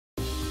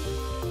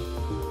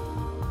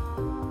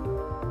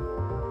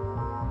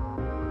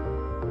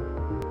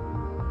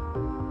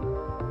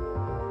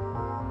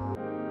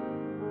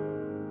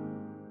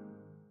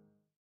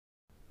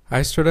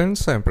Hi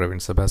students, I am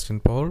Praveen Sebastian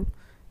Paul.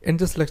 In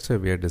this lecture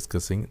we are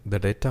discussing the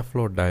data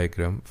flow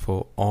diagram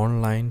for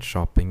online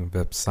shopping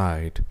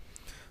website.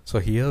 So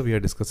here we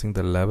are discussing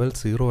the level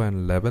 0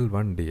 and level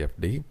 1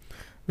 DFD.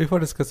 Before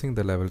discussing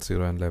the level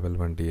 0 and level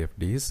 1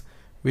 DFDs,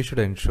 we should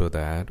ensure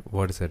that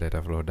what is a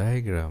data flow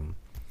diagram.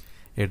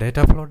 A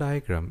data flow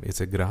diagram is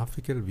a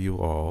graphical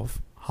view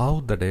of how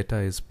the data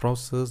is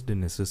processed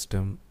in a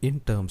system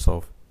in terms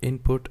of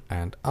input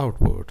and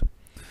output.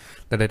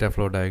 The data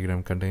flow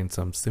diagram contains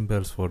some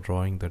symbols for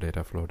drawing the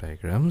data flow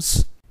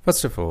diagrams.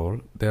 First of all,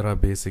 there are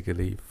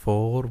basically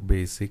four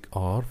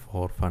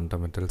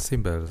fundamental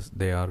symbols.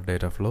 They are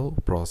data flow,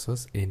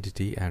 process,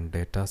 entity, and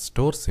data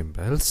store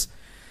symbols.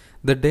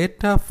 The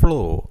data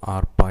flow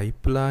are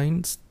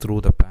pipelines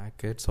through the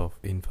packets of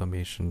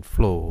information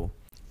flow.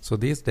 So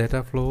these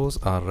data flows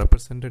are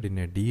represented in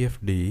a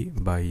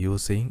DFD by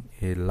using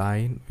a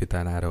line with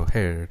an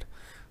arrowhead.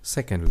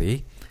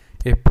 Secondly,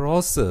 a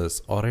process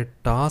or a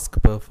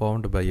task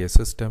performed by a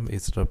system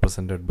is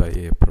represented by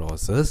a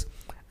process,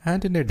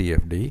 and in a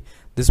DFD,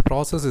 this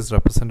process is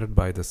represented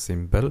by the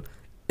symbol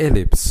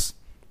ellipse.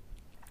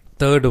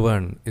 Third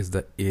one is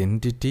the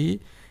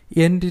entity.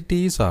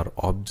 Entities are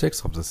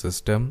objects of the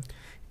system.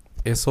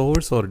 A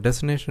source or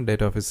destination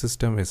data of a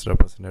system is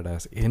represented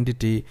as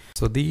entity.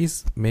 So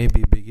these may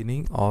be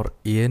beginning or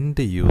end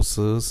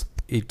users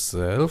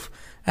itself,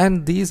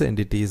 and these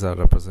entities are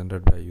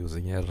represented by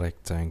using a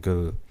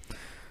rectangle.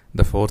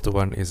 The fourth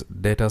one is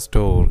data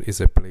store is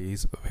a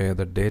place where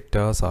the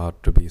data are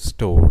to be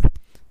stored.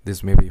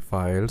 This may be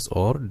files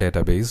or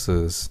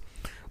databases.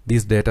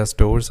 These data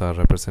stores are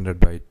represented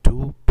by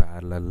two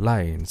parallel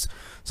lines.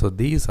 So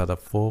these are the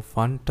four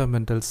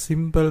fundamental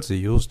symbols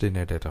used in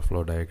a data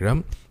flow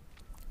diagram.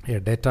 A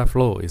data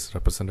flow is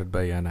represented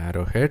by an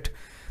arrowhead.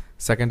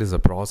 Second is a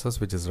process,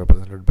 which is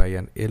represented by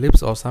an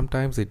ellipse, or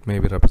sometimes it may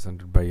be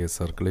represented by a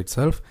circle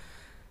itself.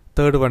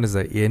 Third one is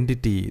the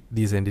entity.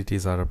 These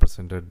entities are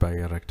represented by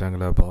a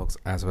rectangular box,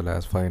 as well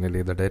as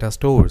finally the data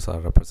stores are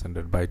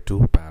represented by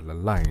two parallel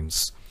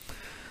lines.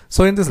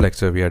 So in this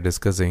lecture we are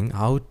discussing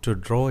how to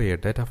draw a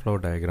data flow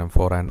diagram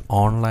for an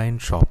online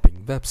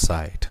shopping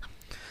website.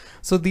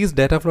 So these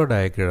data flow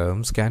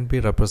diagrams can be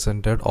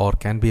represented or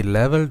can be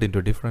leveled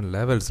into different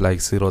levels like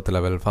 0th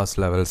level, first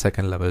level,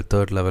 second level,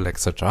 third level,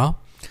 etc.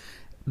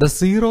 The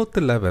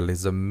 0th level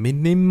is a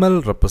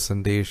minimal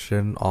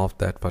representation of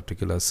that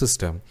particular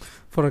system.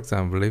 For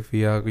example, if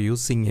we are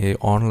using an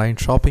online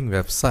shopping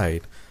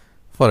website,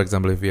 for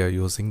example, if we are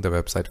using the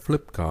website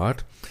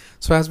Flipkart,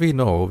 so as we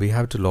know, we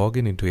have to log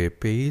in into a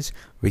page,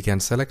 we can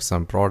select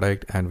some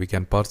product and we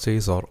can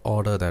purchase or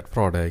order that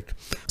product.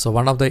 So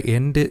one of the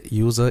end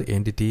user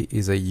entity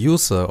is a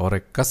user or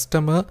a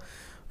customer,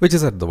 which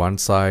is at the one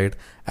side,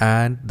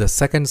 and the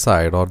second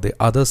side or the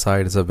other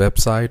side is a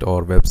website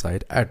or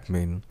website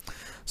admin.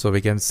 So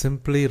we can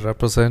simply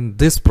represent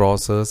this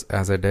process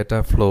as a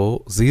data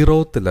flow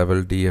 0th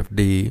level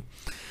DFD.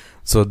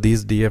 So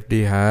this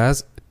DFD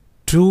has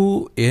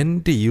two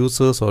end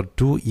users or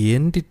two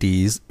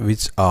entities,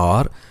 which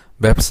are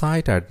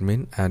website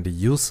admin and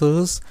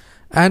users,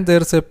 and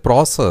there is a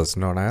process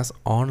known as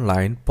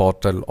online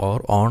portal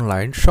or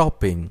online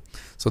shopping.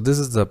 So this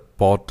is the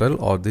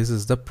portal or this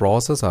is the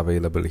process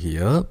available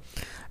here,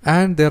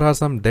 and there are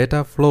some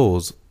data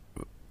flows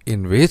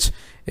in which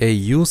a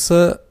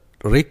user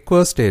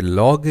request a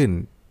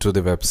login to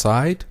the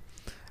website,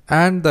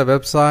 and the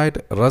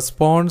website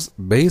responds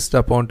based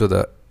upon to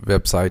the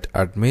website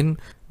admin.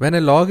 When a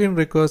login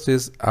request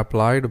is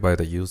applied by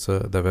the user,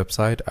 the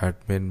website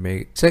admin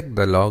may check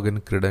the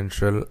login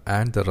credential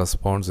and the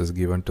response is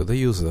given to the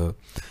user.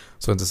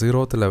 So in the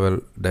 0th level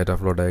data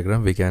flow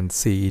diagram, we can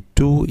see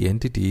two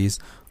entities.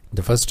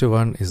 The first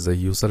one is the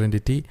user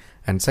entity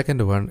and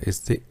second one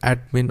is the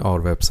admin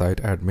or website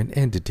admin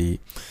entity.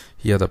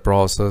 Here the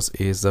process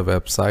is the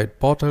website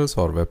portals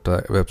or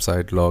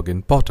website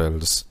login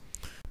portals.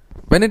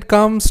 When it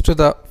comes to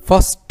the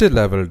first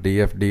level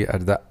DFD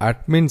at the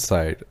admin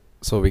side,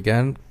 so we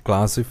can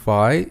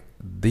classify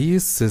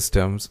these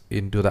systems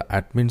into the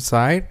admin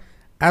side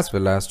as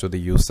well as to the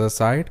user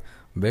side.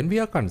 When we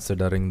are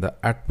considering the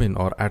admin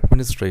or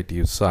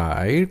administrative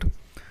side,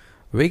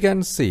 we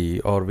can see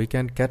or we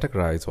can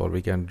categorize or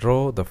we can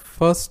draw the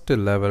first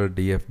level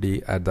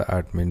DFD at the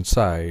admin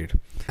side.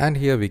 And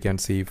here we can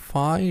see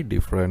 5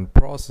 different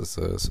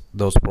processes.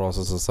 Those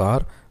processes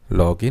are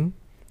login,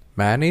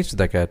 manage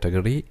the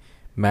category,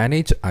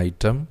 manage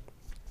item,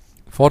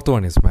 fourth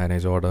one is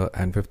manage order,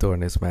 and fifth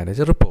one is manage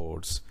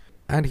reports.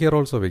 And here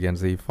also we can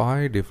see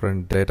 5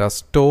 different data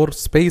store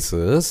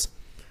spaces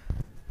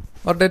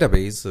or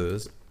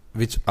databases,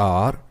 which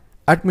are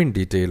admin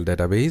detail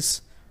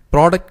database,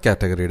 product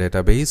category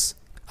database,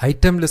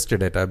 item list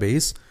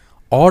database,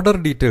 order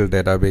detail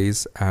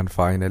database, and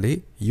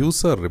finally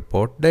user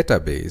report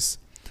database.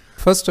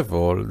 First of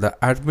all, the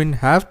admin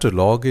have to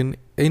log in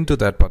into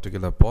that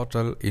particular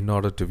portal in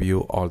order to view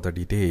all the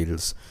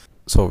details.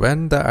 So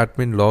when the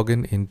admin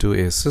login into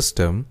a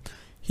system,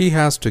 he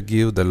has to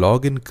give the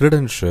login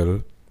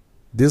credential.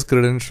 These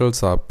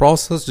credentials are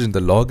processed in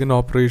the login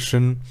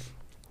operation.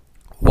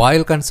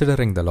 While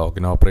considering the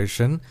login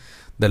operation,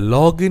 the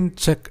login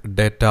check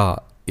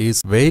data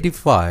is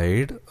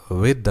verified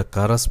with the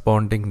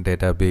corresponding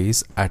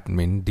database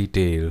admin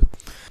detail.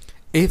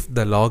 If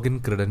the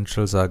login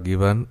credentials are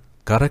given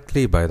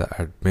correctly by the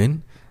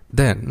admin,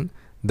 then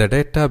the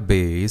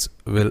database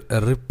will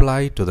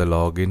reply to the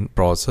login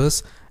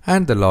process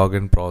and the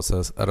login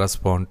process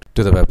respond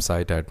to the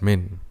website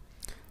admin.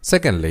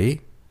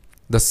 Secondly,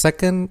 the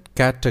second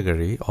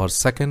category or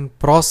second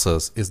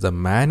process is the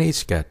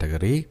manage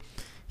category.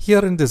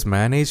 Here in this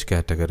manage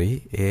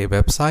category, a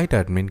website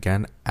admin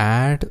can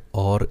add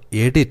or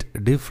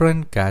edit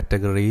different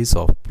categories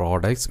of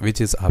products which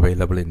is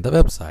available in the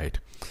website.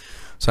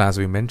 So as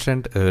we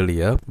mentioned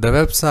earlier, the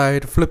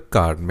website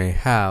Flipkart may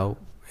have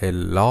a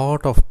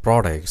lot of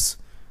products,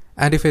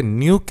 and if a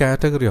new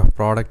category of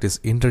product is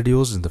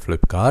introduced in the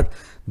Flipkart,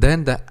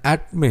 then the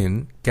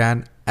admin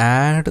can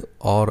add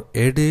or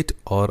edit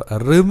or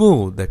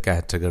remove the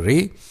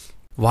category.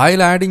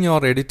 While adding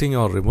or editing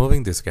or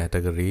removing this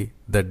category,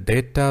 the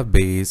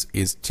database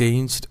is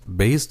changed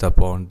based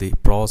upon the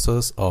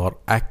process or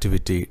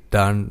activity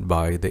done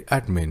by the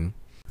admin.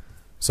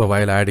 So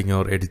while adding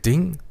or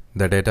editing,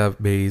 the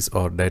database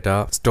or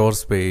data store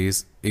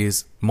space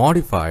is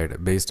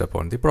modified based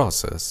upon the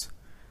process.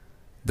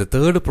 The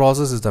third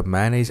process is the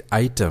manage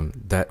item,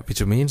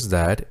 which means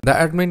that the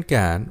admin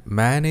can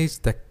manage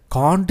the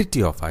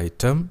quantity of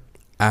item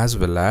as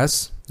well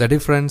as the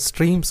different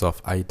streams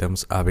of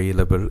items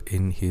available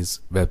in his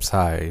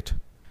website.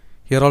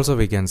 Here also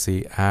we can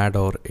see add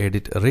or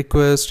edit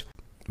request,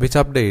 which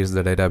updates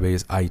the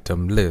database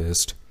item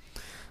list.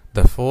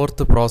 The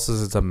fourth process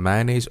is the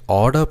manage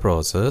order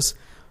process.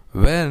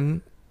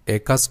 When a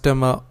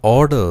customer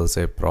orders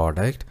a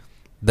product,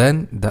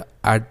 then the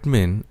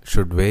admin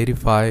should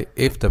verify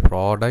if the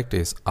product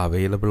is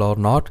available or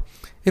not.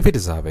 If it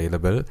is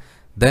available,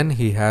 then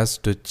he has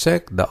to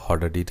check the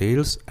order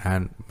details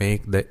and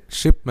make the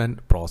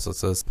shipment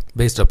processes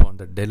based upon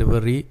the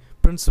delivery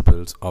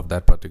principles of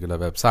that particular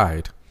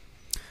website.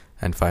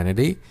 And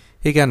finally,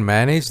 he can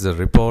manage the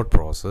report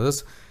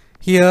process.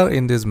 Here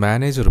in this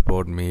manage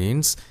report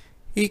means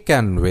he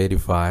can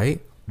verify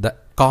the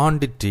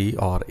quantity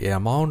or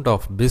amount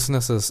of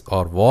businesses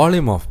or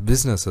volume of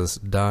businesses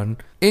done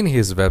in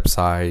his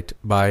website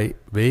by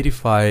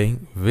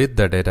verifying with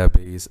the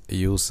database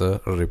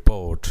user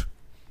report.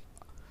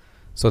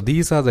 So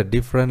these are the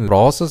different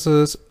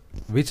processes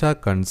which are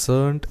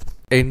concerned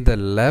in the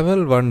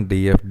level 1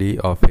 DFD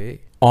of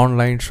a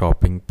online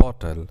shopping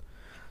portal.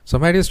 So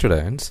my dear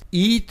students,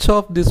 each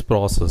of these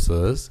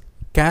processes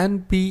can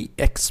be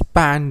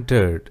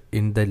expanded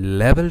in the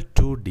level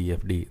 2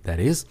 DFD. That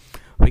is,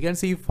 we can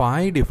see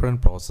 5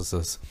 different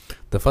processes.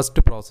 The first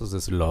process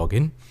is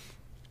login.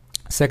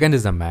 Second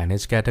is the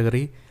manage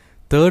category.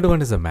 Third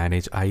one is the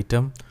manage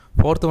item.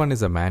 Fourth one is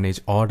the manage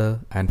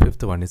order. And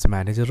fifth one is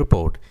manage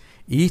report.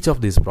 Each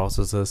of these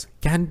processes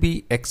can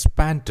be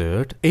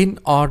expanded in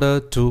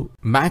order to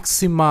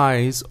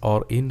maximize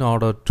or in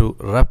order to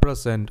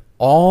represent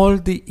all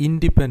the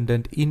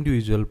independent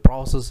individual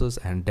processes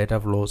and data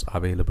flows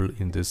available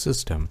in this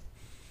system.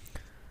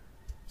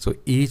 So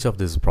each of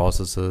these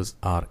processes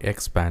are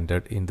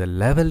expanded in the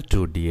level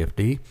 2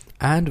 DFD,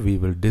 and we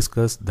will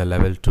discuss the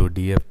level 2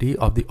 DFD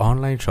of the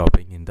online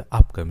shopping in the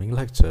upcoming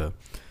lecture.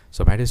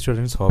 So my dear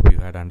students, hope you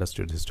had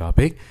understood this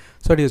topic.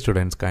 So dear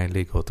students,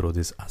 kindly go through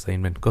this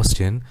assignment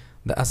question.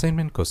 The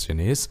assignment question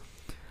is,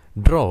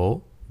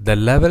 draw the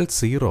level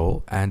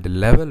 0 and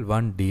level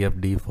 1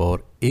 DFD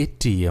for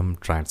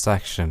ATM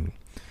transaction.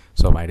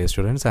 So my dear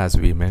students, as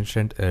we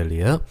mentioned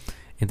earlier,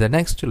 in the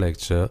next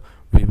lecture,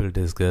 we will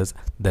discuss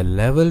the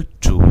level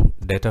 2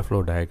 data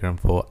flow diagram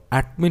for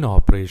admin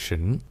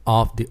operation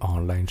of the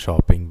online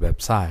shopping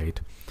website.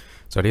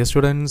 So dear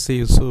students, see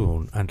you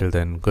soon. Until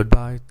then,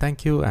 goodbye,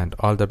 thank you, and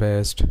all the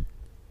best.